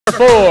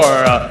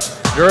4.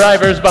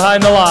 Drivers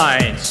behind the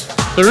lines.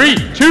 3,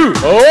 2,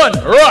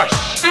 1,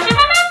 rush.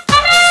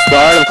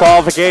 Start of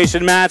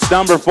qualification match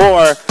number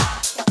 4.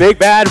 Big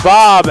Bad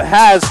Bob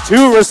has 2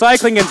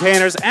 recycling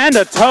containers and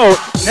a tote.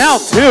 Now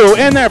 2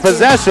 in their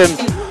possession.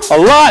 A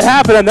lot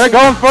happening. They're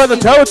going for the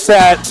tote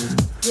set.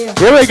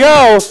 Here we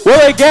go. Will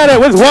they get it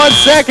with 1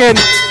 second?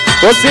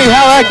 We'll see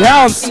how that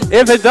counts,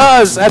 if it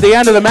does, at the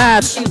end of the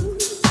match.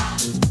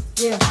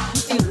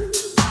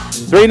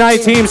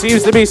 319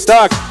 seems to be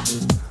stuck,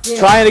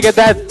 trying to get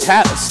that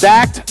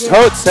stacked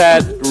tote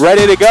set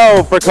ready to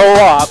go for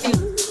co-op.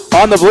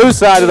 On the blue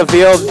side of the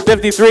field,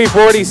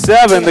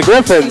 53-47, the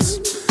Griffins.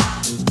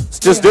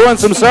 Just doing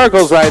some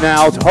circles right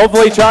now,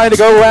 hopefully trying to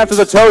go after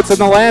the totes in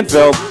the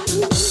landfill.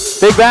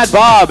 Big Bad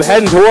Bob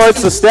heading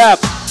towards the step.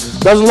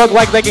 Doesn't look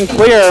like they can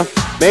clear.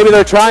 Maybe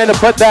they're trying to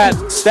put that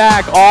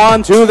stack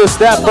onto the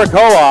step for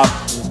co-op.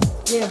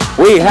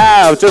 We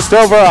have just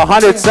over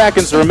 100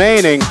 seconds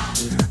remaining.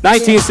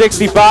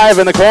 1965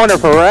 in the corner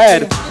for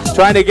red,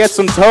 trying to get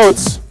some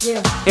totes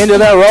into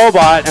their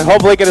robot and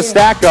hopefully get a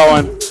stack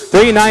going.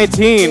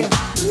 319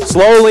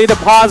 slowly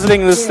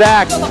depositing the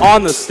stack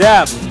on the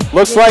step.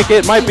 Looks like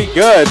it might be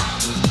good.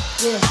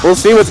 We'll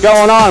see what's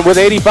going on with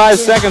 85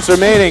 seconds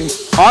remaining.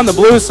 On the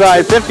blue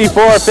side,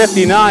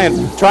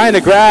 54-59, trying to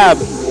grab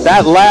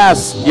that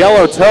last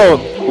yellow tote.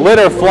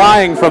 Litter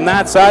flying from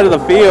that side of the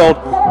field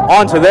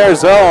onto their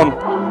zone.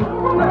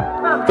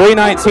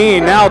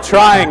 319 now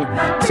trying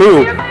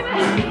to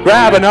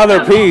grab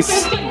another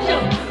piece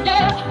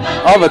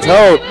of a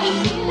tote.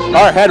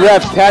 Our head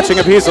ref catching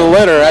a piece of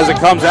litter as it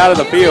comes out of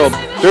the field.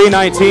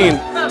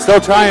 319 still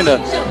trying to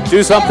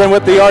do something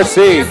with the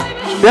RC.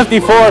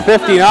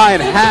 54-59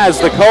 has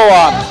the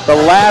co-op, the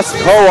last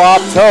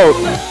co-op tote.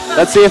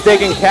 Let's see if they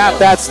can cap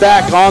that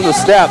stack on the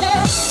step.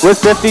 With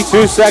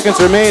 52 seconds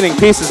remaining,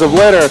 pieces of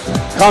litter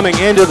coming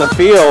into the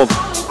field.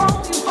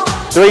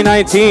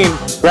 319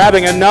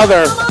 grabbing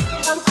another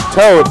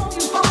tote.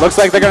 Looks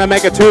like they're gonna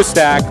make a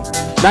 2-stack.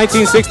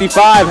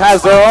 1965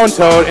 has their own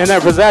tote in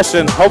their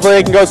possession. Hopefully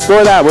they can go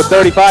score that with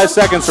 35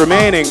 seconds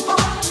remaining.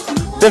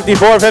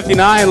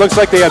 54-59, looks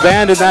like they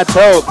abandoned that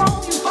tote.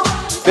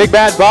 Big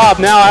Bad Bob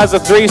now has a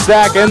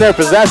 3-stack in their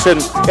possession.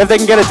 If they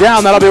can get it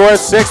down, that'll be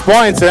worth 6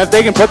 points. And if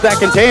they can put that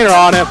container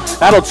on it,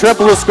 that'll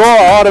triple the score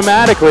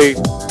automatically.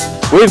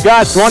 We've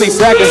got 20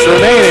 seconds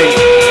remaining.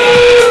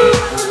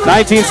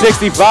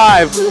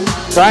 1965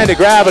 trying to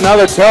grab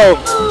another tote.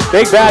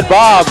 Big Bad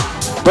Bob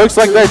looks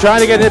like they're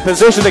trying to get in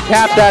position to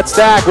cap that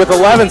stack with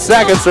 11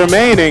 seconds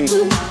remaining.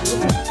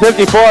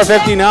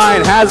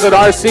 54-59 has an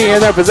RC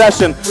in their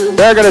possession.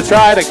 They're going to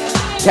try to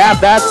cap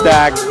that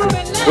stack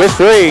with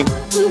 3,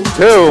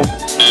 2,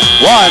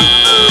 1.